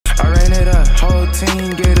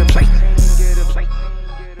team get a plate.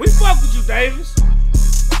 We fuck with you, Davis.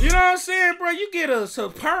 You know what I'm saying, bro? You get a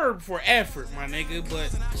superb for effort, my nigga, but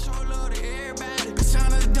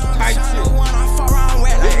type shit.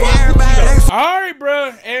 Alright,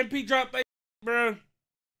 bro. AMP dropped they, bro.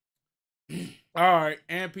 Alright,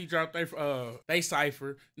 AMP dropped they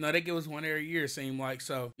Cypher. You know, they give us one every year, seem like,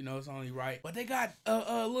 so, you know, it's only right. But they got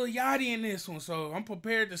a little Yachty in this one, so I'm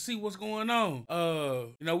prepared to see what's going on.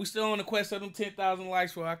 You know, we still on the quest of them 10,000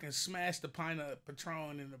 likes so I can smash the pint of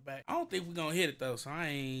Patron in the back. I don't think we're gonna hit it, though, so I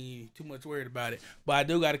ain't too much worried about it. But I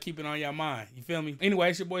do gotta keep it on y'all mind. You feel me?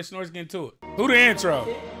 Anyway, it's your boy Snorts getting to it. Who the intro?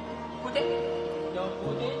 You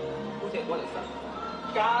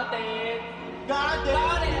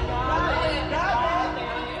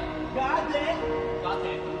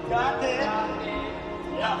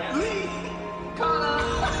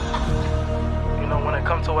know, when it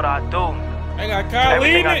comes to what I do, I got Kyle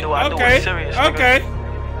everything I do is serious. Okay.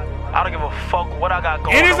 I don't give a fuck what I got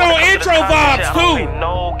going on. It is on intro vibes I don't play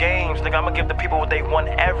no games, nigga. I'ma give the people what they want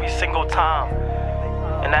every single time.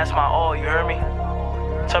 And that's my all, you hear me?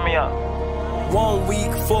 Turn me up. 1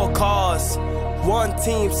 week, 4 cars. 1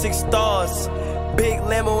 team, 6 stars. Big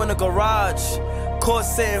Lambo in the garage.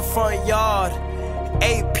 Corset in front yard.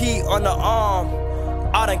 AP on the arm.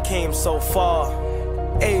 I done came so far.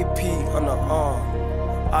 AP on the arm.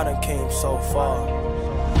 I done came so far.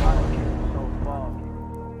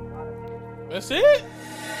 That's it?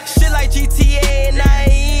 Shit like GTA and I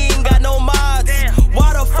ain't got no mods.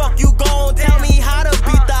 Why the fuck you gon' tell me how to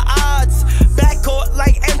beat the odds? Backcourt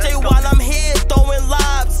like MJ while I'm here throwing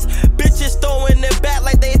lobs. Bitches throwing it back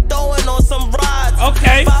like they throwing on some rods.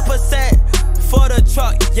 Okay. 5% for the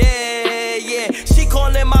truck, yeah, yeah. She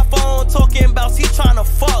calling my phone talking about she tryna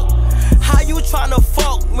fuck. How you tryna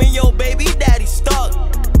fuck when your baby daddy stuck?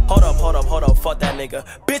 Hold up, fuck that nigga.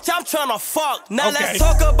 Bitch, I'm tryna fuck. Now let's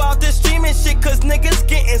talk about this streaming shit, cause niggas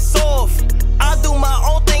getting soft. I do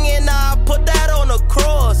my own thing and I put that on the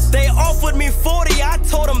cross. They offered me 40, I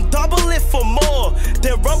told them double it for more.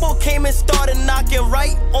 Then Rumble came and started knocking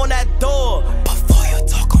right on that door. Before you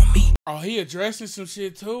talk on me. Oh, he addressing some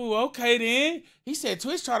shit too. Okay then. He said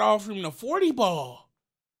Twitch tried to offer him the 40 ball.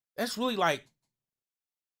 That's really like,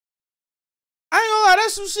 I ain't gonna lie,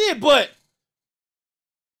 that's some shit, but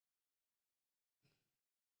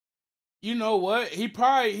you know what? He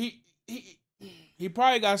probably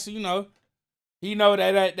got some, you know, he know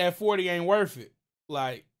that 40 ain't worth it.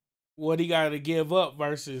 Like what he gotta give up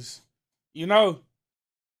versus, you know.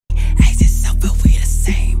 Ask yourself if we the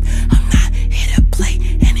same. I'm not here to play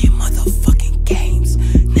any motherfucking games.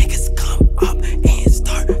 Niggas come up and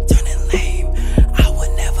start turning lame. I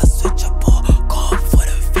would never switch a ball, call for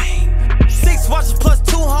the fame. 6 watches plus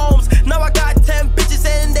 2 homes. Now I got 10 bitches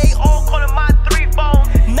and they all calling my 3 phones.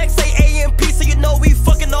 Next say AMP, so you know we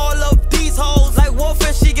fucking all of these hoes. Like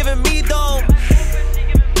warfare, she giving me dome.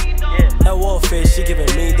 That warfare, she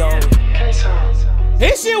giving me dome.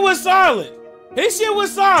 His shit was solid. His shit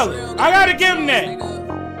was solid. I gotta give him that.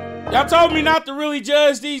 Y'all told me not to really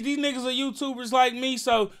judge these niggas are YouTubers like me,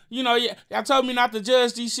 so, you know, y'all told me not to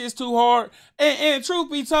judge these shits too hard. And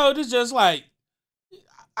truth be told, it's just like,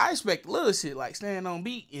 I expect a little shit like staying on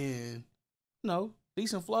beat and, you know,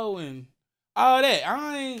 decent flow and all that.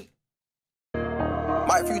 I ain't.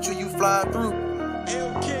 My future, you flying through.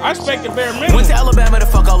 I expect a bare minimum. Went to Alabama to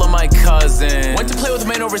fuck all of my cousins. Went to play with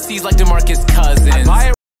men overseas like DeMarcus Cousins.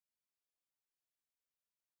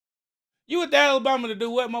 You went to Alabama to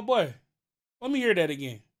do what, my boy? Let me hear that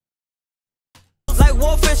again. Like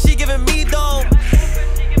warfare, she giving me dome.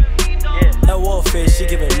 That warfare, she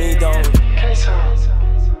giving me dome.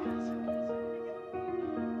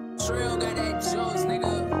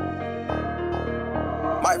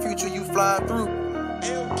 My future, you flying through.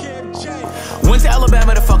 Went to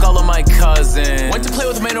Alabama to fuck all of my cousins. Went to play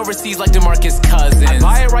with men overseas like DeMarcus Cousins. I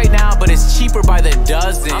buy it right now, but it's cheaper by the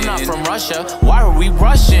dozen. I'm not from Russia, why are we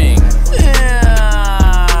rushing?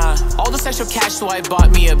 All this extra cash, so I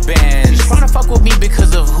bought me a Benz. She's trying to fuck with me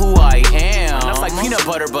because of who I am. It's like peanut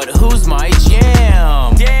butter, but who's my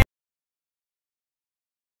jam? Damn.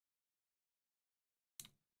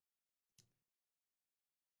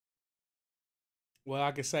 Well,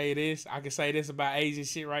 I can say this. I can say this about Asian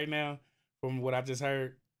shit right now from what I just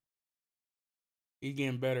heard. He's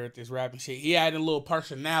getting better at this rapping shit. He adding a little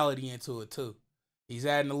personality into it, too. He's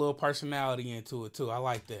adding a little personality into it, too. I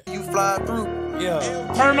like that. You fly through.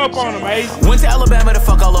 Yeah. Turn up on him, Asian. Went to Alabama to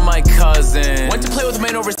fuck all of my cousins. Went to play with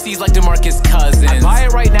men overseas like DeMarcus Cousins. I buy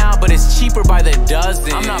it right now, but it's cheaper by the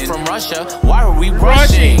dozen. I'm not from Russia, why are we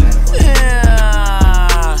rushing?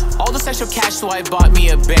 All this extra cash, so I bought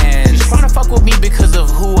me a Benz. She's trying to fuck with me because of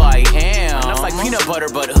who I am. It's like like peanut butter,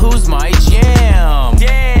 but who's my jam?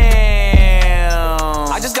 Damn.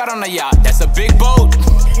 I just got on a yacht, that's a big boat.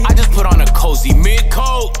 I just put on a cozy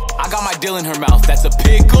mid-coat. I got my dill in her mouth, that's a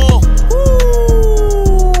pickle.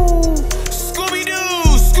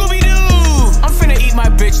 Scooby-Doo, Scooby-Doo. I'm finna eat my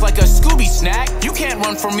bitch like a Scooby snack. You can't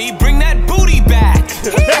run from me, bring that booty back.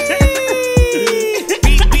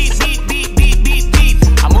 Beep, beep, beep, beep, beep, beep, beep.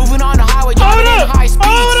 I'm moving on the highway, driving in high speeds.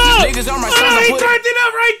 These niggas are my sons. He turned it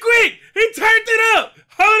up right quick. He turned it up.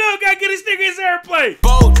 Hold on, gotta get this nigga his airplane.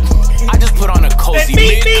 Boat. I just put on a cozy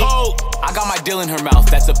mid-coat. I got my dill in her mouth,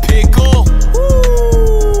 that's a pickle.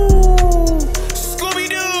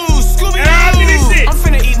 Scooby-Doo, Scooby-Doo. I'm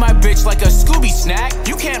finna eat my bitch like a Scooby snack.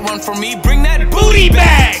 You can't run from me, bring that booty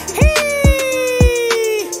back.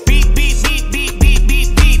 Beep, beep, beep, beep, beep,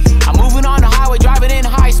 beep, beep. I'm moving on the highway, driving in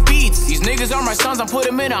high speeds. These niggas are my sons, I'm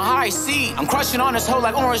putting them in a high seat. I'm crushing on this hoe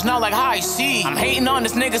like orange, not like high C. I'm hating on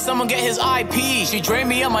this nigga, someone get his IP. She drained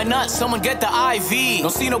me of my nuts, someone get the IV.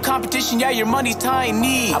 Don't see no competition, yeah, your money's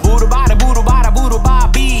tiny. I boo-da-ba-da, boo-da-ba-da,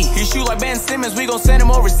 boo-da-ba-bee. He shoot like Ben Simmons, we gon' send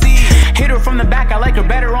him overseas. Hit her from the back, I like her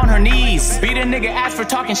better on her knees. Beat a nigga ass for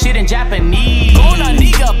talking shit in Japanese. Going on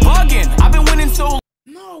nigga bugging, I've been winning so.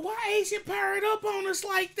 No, why Asian powered up on us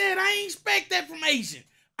like that? I ain't expect that from Asian.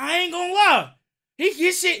 I ain't gonna lie. He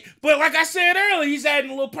gets shit, but like I said earlier, he's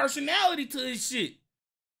adding a little personality to his shit.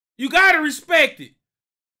 You gotta respect it.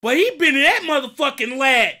 But he been in that motherfucking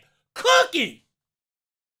lab cooking.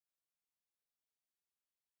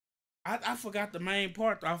 I forgot the main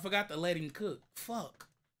part though. I forgot to let him cook. Fuck.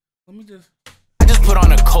 Let me just. I just put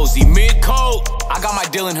on a cozy mid-coat. I got my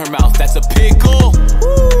dill in her mouth, that's a pickle.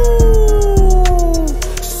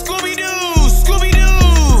 Scooby-Doo,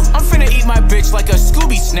 Scooby-Doo. I'm finna eat my bitch like a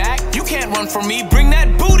Scooby snack. You can't run from me, bring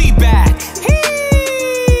that booty back.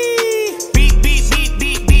 Beep, beep, beep,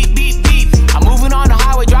 beep, beep, beep, beep. I'm moving on the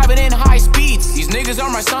highway, driving in high speeds. These niggas are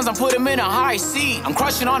my sons, I'm putting them in a high seat. I'm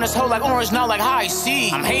crushing on this hoe like orange, not like high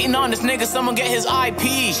C. I'm hating on this nigga, someone get his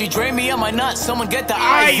IP. She drained me of my nuts, someone get the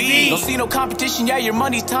IV. Don't see no competition, yeah, your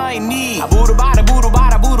money's tiny. I boo-da-ba-da,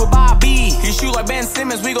 boo-da-ba-da, boo-da-ba-bee. He shoot like Ben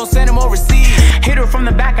Simmons, we gon' send him overseas. Hit her from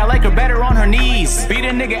the back, I like her better on her knees. Beat a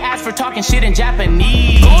nigga ass for talking shit in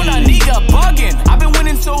Japanese. Going on nigga bugging, I've been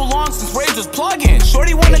winning so long since Rage was plugging.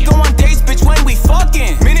 Shorty wanna go on dates, bitch, when we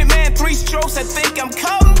fucking. Minute man, 3 strokes, I think I'm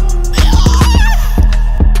coming.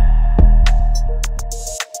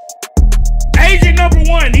 Agent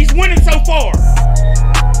 #1, he's winning so far.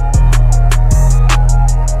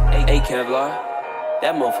 Hey Kevlar,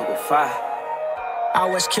 that motherfucker fire. I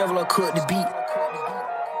was Kevlar, cook the beat.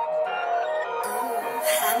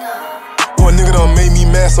 Boy, nigga done made me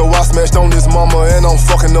mad, so I smashed on this mama and I'm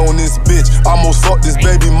fucking on this bitch. Almost fucked this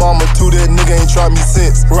baby mama too, that nigga ain't tried me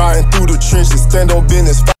since. Riding through the trenches, stand on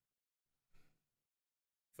business.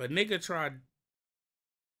 If a nigga tried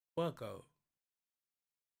fucko,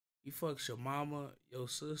 you fucks your mama, your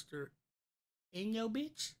sister, and your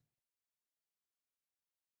bitch?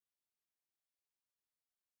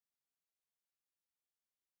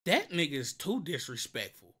 That nigga is too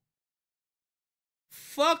disrespectful.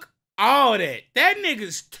 Fuck all that. That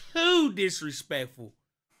nigga's too disrespectful.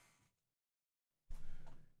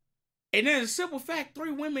 And then a simple fact,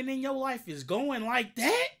 3 women in your life is going like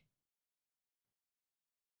that?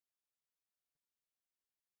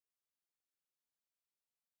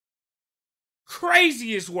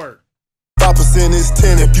 Craziest work. 5% is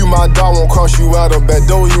 10. If you my dog, won't cost you out a back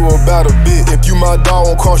door, you about a bit. If you my dog,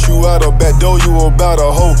 won't cost you out a back door, you about a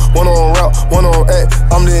hoe. One on route, one on act.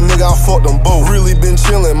 I'm that nigga, I fucked them both. Really been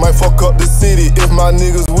chillin', might fuck up the city if my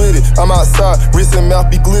niggas with it. I'm outside, wrist and mouth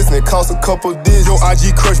be glistening, cost a couple digits. Yo,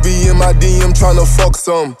 IG crush be in my DM tryna fuck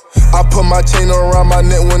some. I put my chain around my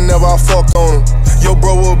neck whenever I fuck on him. Yo,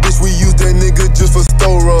 bro, a bitch, we use that nigga just for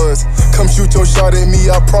store runs. Come shoot your shot at me,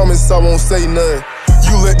 I promise I won't say nothing.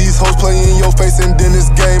 You let these hoes play in your face and then it's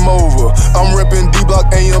game over. I'm reppin'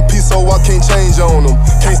 D-Block AMP so I can't change on them.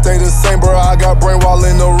 Can't stay the same, bro, I got brain wall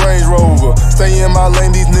in the Range Rover. Stay in my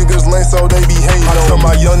lane, these niggas lame so they be hating on me. I tell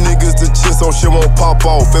my young niggas to chill so shit won't pop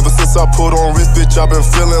off. Ever since I put on wrist, bitch, I been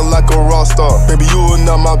feeling like a rock star. Baby, you are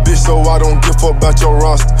not my bitch so I don't give a fuck about your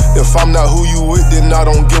roster. If I'm not who you with, then I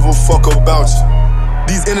don't give a fuck about you.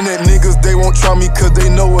 These internet niggas, they won't try me cause they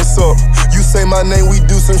know what's up. You say my name, we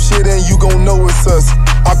do some shit and you gon' know it's us.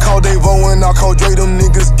 I call Davo and I call Dre, them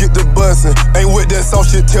niggas get the bussin'. Ain't with that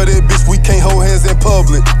soft shit, tell that bitch we can't hold hands in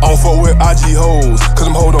public. I don't fuck with IG hoes, cause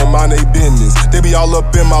them hoes don't mind they business. They be all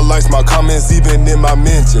up in my likes, my comments, even in my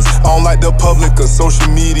mentions. I don't like the public or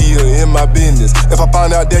social media in my business. If I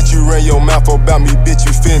find out that you ran your mouth about me, bitch,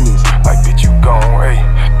 you finished. Like bitch, you gone, ayy.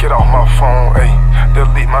 Get off my phone, ayy.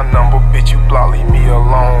 Delete my number, bitch, you block, leave me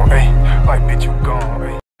alone, ayy. Like bitch, you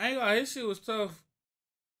shit was tough.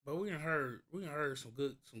 But we done heard some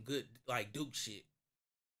good like Duke shit.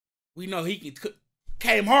 We know he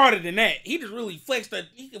came harder than that. He just really flexed that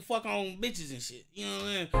he can fuck on bitches and shit. You know what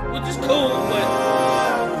I mean? Which is cool, but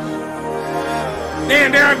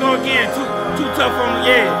then there I go again. Too tough on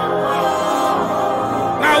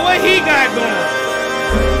Now what he got going?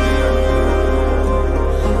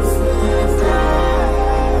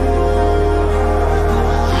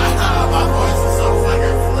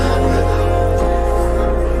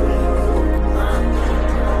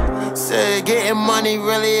 Getting money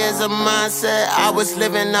really is a mindset. I was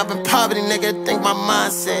living up in poverty, nigga, think my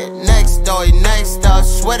mindset. Next door,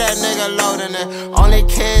 swear that nigga loading it. Only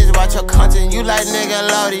kids watch your content, you like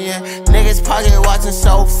Nickelodeon. Niggas pocket watching,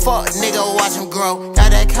 so fuck, nigga, watch him grow.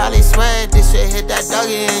 Got that Cali swag, this shit hit that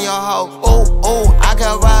doggy in your hoe. Ooh, I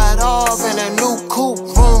can ride off in a new coupe.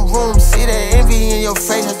 Vroom, see the envy in your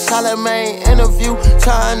face. A Charlemagne interview,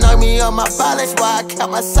 tryna knock me on my balance while I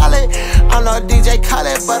kept my solid. I'm no DJ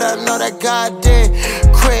Khaled, but I know that God did.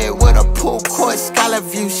 Crib with a pool court, scholar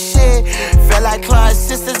view shit. Feel like Clyde's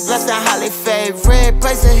sisters, blessing Holly favorite.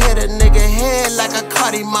 Bracelet hit a nigga head like a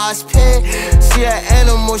Cardi mosh pit. She an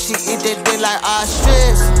animal, she eat that dick like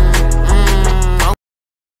ostrich.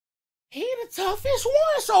 He the toughest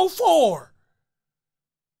one so far.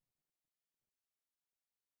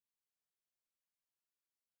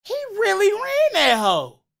 He really ran that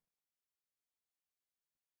hoe.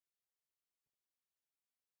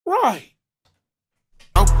 Right.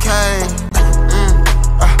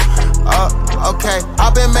 Okay,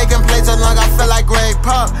 I've been making plays so long I feel like Greg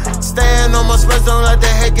Pop. Staying on my spreads, don't let the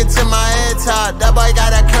hate get to my head top. That boy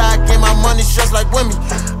got a clock and my money just like with me.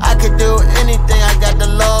 I could do anything, I got the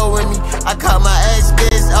Lord with me. I caught my ex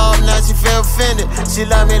bitch off, now she feel offended. She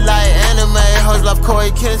love me like anime, hoes love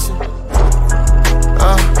Corey Kitchen.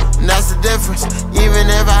 That's the difference. Even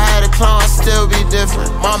if I had a clone, I'd still be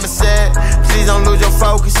different. Mama said, please don't lose your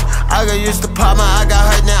focus. I got used to pop my, I got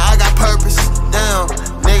hurt, now I got purpose. Damn,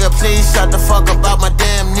 nigga, please shut the fuck up about my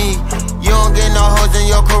damn knee. You don't get no hoes in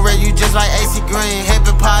your career, you just like AC Green.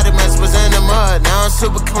 Hippopotamus was in the mud, now I'm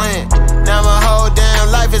super clean. Now my whole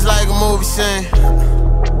damn life is like a movie scene.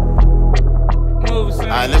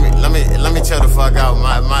 Alright, let me chill the fuck out.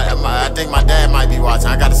 I think my dad might be watching.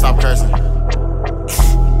 I gotta stop cursing.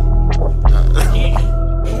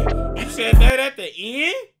 You said that at the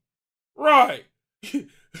end? Right.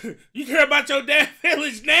 You care about your damn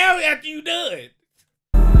feelings now after you done.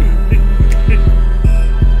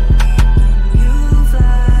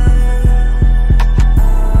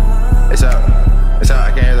 It's out.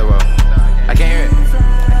 I can't hear that well. I can't hear it.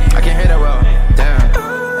 I can't hear that well. Damn.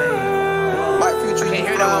 My future. I can't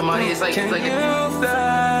hear that well, money. It's like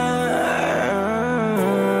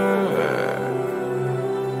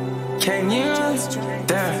Can you?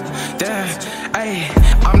 Damn. Ayy,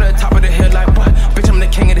 I'm the top of the hill like what? Bitch, I'm the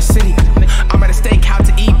king of the city. I'm at a steakhouse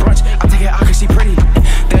to eat brunch. I take it out cause she pretty.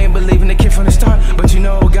 They ain't believe in the kid from the start, but you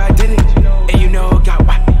know God did it. And you know God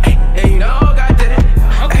what? And you know God did it.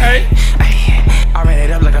 Okay. I ran it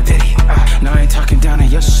up like I did it. Now I ain't talking down on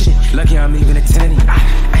your shit. Lucky I'm leaving a 10.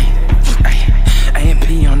 AMP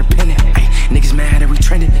on the pennant. Niggas mad that we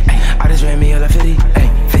trending. I just ran me a 50.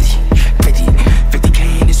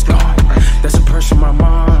 50K in this scar. That's a purse from my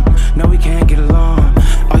mom. No, we can't get along.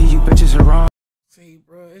 All you bitches are wrong. See,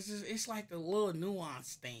 bro, it's like the little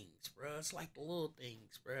nuance things, bro. It's like the little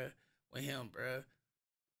things, bro, with him, bro.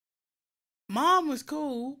 Mom was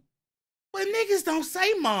cool, but niggas don't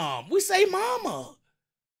say mom. We say mama.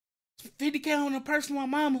 50K on the purse from my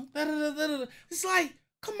mama. It's like,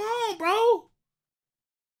 come on, bro.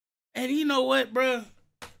 And you know what, bro?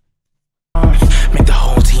 Make the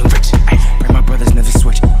whole team rich. Pray my brothers never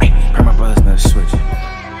switch. Pray my brothers never switch.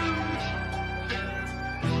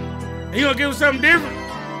 You gonna give him something different?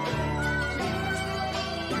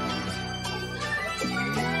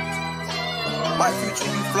 My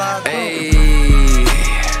future, you fly. Hey,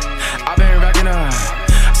 I've been racking up.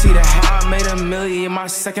 See that how I made $1 million in my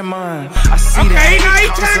second month. I see okay, that. Now he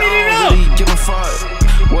turning it up. Really give a fuck.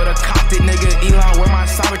 What a cocked it nigga, Elon, where my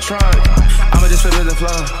Cybertruck. I'ma just flip it the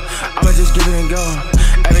flow. I'ma just give it and go.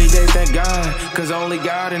 Every day, thank God, cause only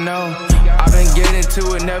God will know. I've been getting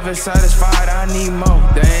to it, never satisfied, I need more.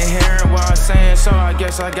 They ain't hearing what I'm saying, so I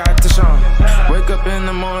guess I got to show 'em. Wake up in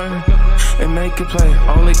the morning and make it play.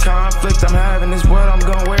 Only conflict I'm having is what I'm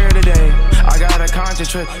gonna wear today. I gotta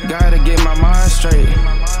concentrate, gotta get my mind straight.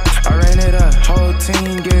 I ran it up, whole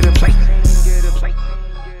team get a plate.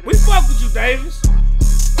 We fuck with you, Davis.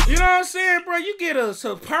 You know what I'm saying, bro? You get a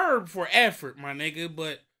superb for effort, my nigga,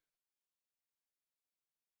 but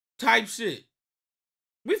type shit.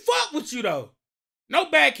 We fuck with you, though. No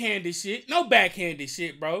backhanded shit. No backhanded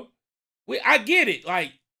shit, bro. I get it.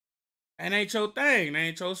 Like, that ain't your thing. That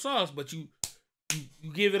ain't your sauce. But you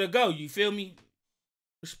give it a go. You feel me?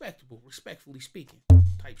 Respectfully speaking,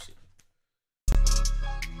 type shit.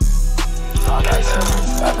 I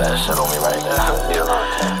got that shit on me right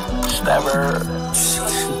now. Stabber.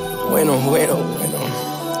 Bueno.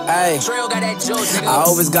 Ay, I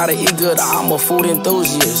always gotta eat good, I'm a food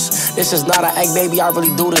enthusiast. This is not an act, baby, I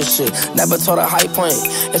really do this shit. Never taught a high point,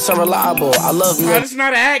 it's unreliable, I love me. It's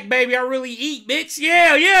not an act, baby, I really eat, bitch.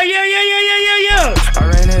 Yeah. I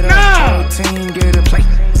ran it nah. up, team, get a plate.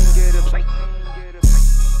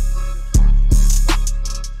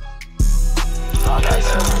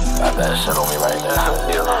 Got that shit on me right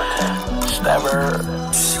now. Stabber.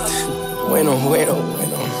 Bueno.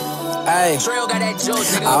 Ay,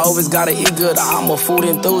 I always gotta eat good, I'm a food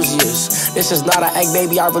enthusiast. This is not an act,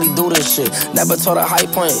 baby, I really do this shit. Never taught a high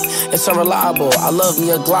point, it's unreliable. I love me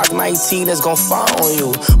a Glock 19 that's gon' fire on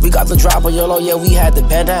you. We got the drop on YOLO, yeah, we had the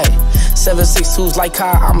band-aid. 7.62s like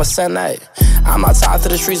Kai, I'm a Senate. I'm not tied to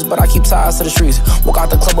the streets, but I keep ties to the streets. Walk out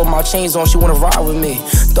the club with my chains on, she wanna ride with me.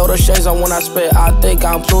 Throw the shades on when I spit, I think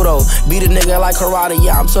I'm Pluto. Beat a nigga like karate,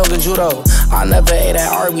 yeah, I'm talking judo. I never ate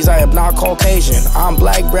at Arby's, I am not Caucasian. I'm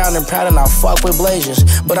black, brown, and proud, and I fuck with Blasians.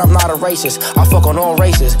 But I'm not a racist, I fuck on all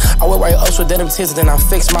races. I wear white ups with denim tits, then I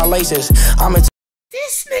fix my laces.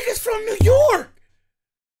 This nigga's from New York.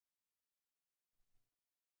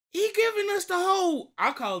 He giving us the whole,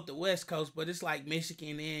 I call it the West Coast, but it's like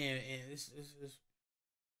Michigan and it's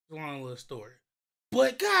a long little story.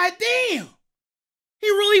 But goddamn, he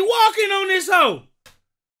really walking on this hoe.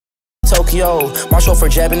 Tokyo, my chauffeur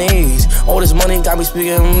Japanese. All this money got me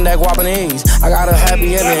speaking that Guapanese. I got a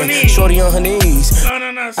happy ending, shorty on her knees. No.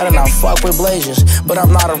 I do not fuck with Blasians, but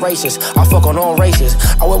I'm not a racist. I fuck on all races.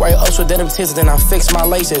 I wear white ups with denim tits, then I fix my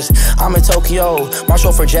laces. I'm in Tokyo, my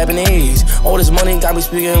chauffeur Japanese. All this money got me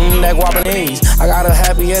speaking that Guapanese. I got a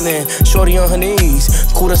happy ending, shorty on her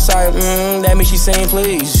knees. Cool aside, that means she saying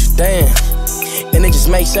please. Damn, and it just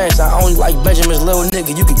makes sense. I only like Benjamin's little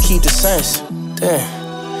nigga, you can keep the sense. Damn.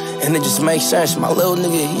 And it just makes sense. My little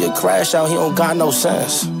nigga, he a crash out, he don't got no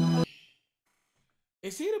sense.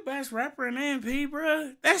 Is he the best rapper in AMP,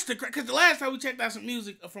 bruh? That's because the last time we checked out some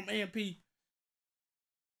music from AMP, he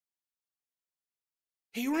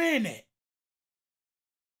ran that.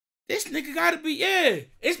 This nigga gotta be, yeah.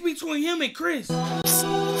 It's between him and Chris. It's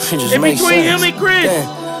between him and Chris. Yeah.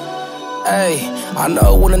 Hey, I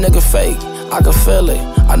know when a nigga fake, I can feel it.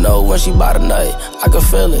 I know when she bout a nut, I can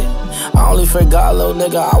feel it. I only fear God, little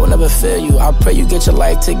nigga, I will never fail you. I pray you get your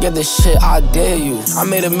life together, shit, I dare you.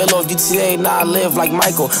 I'm in the middle of GTA, now I live like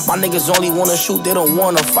Michael. My niggas only wanna shoot, they don't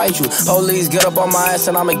wanna fight you. Police get up on my ass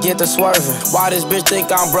and I'ma get to swerving. Why this bitch think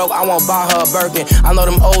I'm broke, I won't buy her a Birkin. I know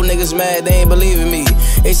them old niggas mad, they ain't believing me.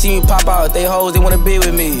 They see me pop out, they hoes, they wanna be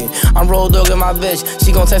with me. I'm road dogging my bitch,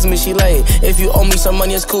 she gon' text me she late. If you owe me some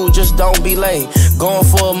money, it's cool, just don't be late. Going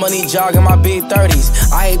for a money jog in my big 30s.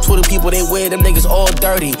 I hate Twitter people, they wear them niggas all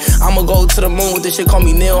dirty. I'ma go to the moon with this shit, call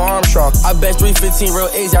me Neil Armstrong. I bet 315 real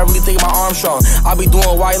A's, I really think my Armstrong. I be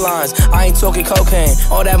doing white lines, I ain't talking cocaine.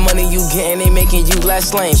 All that money you getting, they making you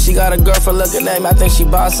less lame. She got a girlfriend looking at me, I think she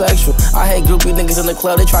bisexual. I hate groupie niggas in the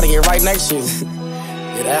club, they try to get right next to you.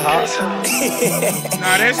 Yeah, that hot.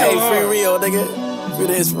 Nah, that's hey, hard. free real, nigga. Free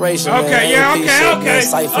the inspiration, okay, man. Yeah, shit, okay. Man.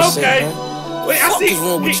 Cypher shit, man. Wait, I see.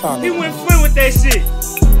 He went flip with that shit.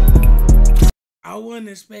 I wasn't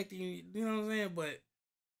expecting, you know what I'm saying? But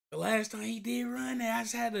the last time he did run that, I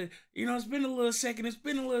just had to, it's been a little second. It's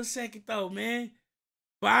been a little second though, man.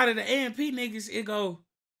 But out of the AMP niggas, it go,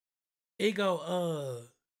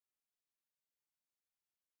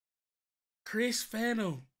 Chris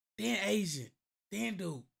Fanum, then Asian, then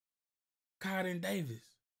dude, Carden Davis.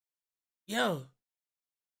 Yo.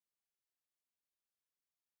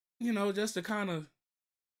 Just to kind of,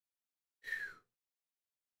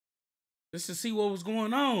 just to see what was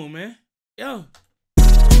going on, man. Yo.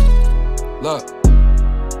 Look.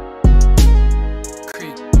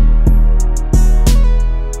 Creep.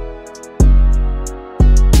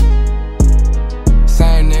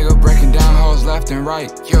 Same nigga breaking down hoes left and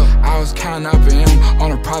right. Yo, I was counting up in him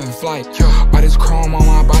on a private flight. Yo, all this chrome on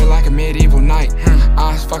my body like a medieval knight.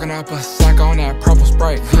 I was fucking up a sack on that purple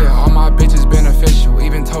Sprite. Yeah, all my bitches beneficial,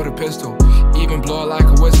 even told a pistol. Even blow it like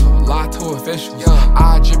a whistle, lie to officials.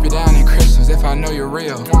 I drip you down in crystals if I know you're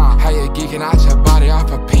real. How you geeking out your body off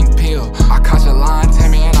a pink pill? I caught your line,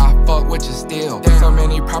 Tammy, and I fuck with you still. So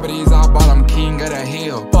many properties I bought, I'm king of the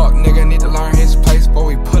hill. Fuck nigga need to learn his place before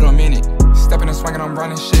we put him in it. stepping and swinging, I'm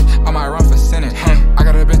running shit. I might run for Senate. I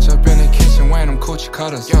got a bitch up in the kitchen wearing them coochie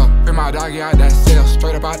cutters. Been my doggy out that cell,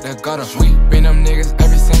 straight up out the gutter. Been them niggas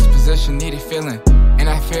ever since position needed feeling. And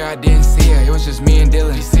I fear I didn't see her, it was just me and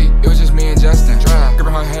Dylan. It was just me and Justin.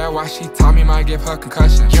 Gripping her hair while she taught me might give her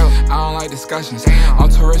concussion. I don't like discussions, I'm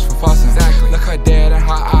too rich for fussing. Look her dead in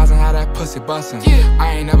her eyes and how that pussy bustin'.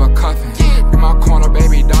 I ain't never cuffin'. In my corner,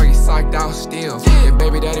 baby doggy psyched out still. If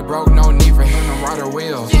baby daddy broke, no need for him to ride her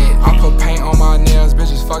wheels. I put paint on my nails,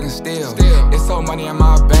 bitches fucking still. It's so money in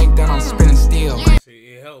my bank that I'm spinning still.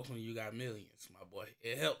 It helps when you got millions, my boy.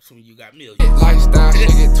 It helps when you got millions. Lifestyle shit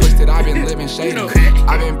get twisted, I been living shady.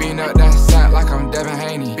 I been beating up that sack like I'm Devin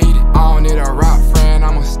Haney. I don't need a rap friend,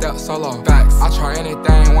 I'ma step solo. Facts. I try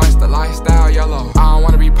anything once the lifestyle yellow. I don't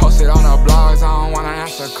wanna be posted on the blogs, I don't wanna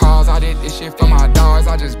answer calls. I did this shit for my dogs,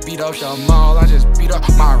 I just beat up the mall. I just beat up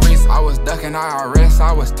my wrist, I was ducking IRS.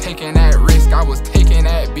 I was taking that risk, I was taking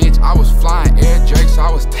that bitch. I was flying air drakes,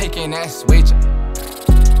 I was taking that switch.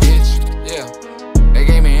 Bitch, yeah. They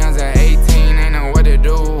gave me hands at 18, ain't know what to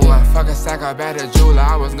do. I fuck a sack up at a jeweler,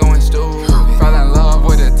 I was going stupid. Fell in love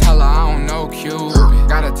with a teller, I don't know Q.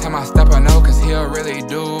 Gotta tell my stepper no, cause he'll really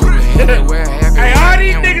do. Anywhere, hey, all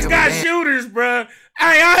these niggas got shooters, bruh.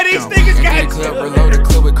 Hey, all these niggas got shooters. Reloaded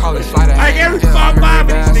clip, we call it slider. Like every 5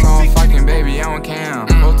 these niggas. Fucking baby, I don't cam.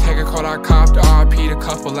 Go take a cold, I cop the RP to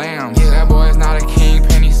couple lambs. That boy is not a king,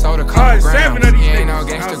 penny soda, couple grams. He ain't no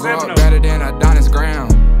gangster, grow up better than Adonis Graham.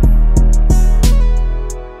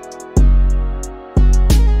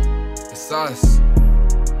 It's us.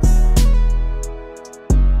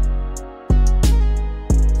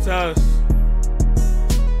 It's us.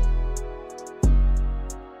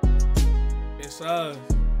 It's us.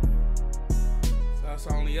 It's us,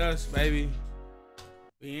 only us, baby.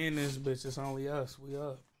 We in this bitch, it's only us. We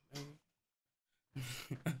up,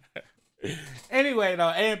 baby. Anyway,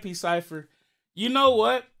 though, A&P Cypher, you know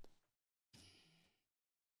what?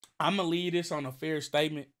 I'm gonna leave this on a fair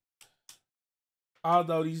statement.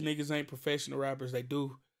 Although these niggas ain't professional rappers, they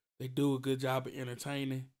do a good job of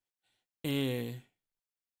entertaining. And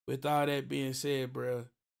with all that being said, bro,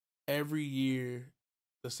 every year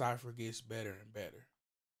the Cypher gets better and better.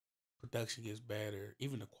 Production gets better.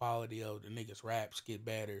 Even the quality of the niggas' raps get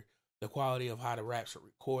better. The quality of how the raps are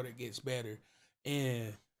recorded gets better.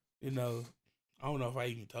 And, you know, I don't know if I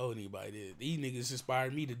even told anybody this. These niggas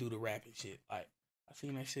inspired me to do the rapping shit. Like, I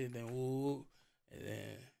seen that shit, then woo, and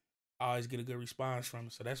then I always get a good response from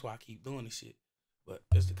it. So that's why I keep doing this shit. But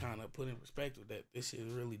just to kind of put in perspective that this shit is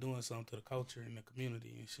really doing something to the culture and the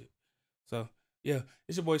community and shit. So, yeah,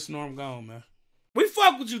 it's your boy Snorm Gone, man. We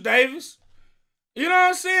fuck with you, Davis. You know what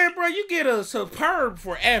I'm saying, bro? You get a superb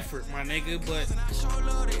for effort, my nigga, but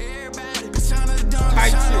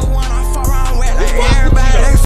type shit. We fuck with you, though.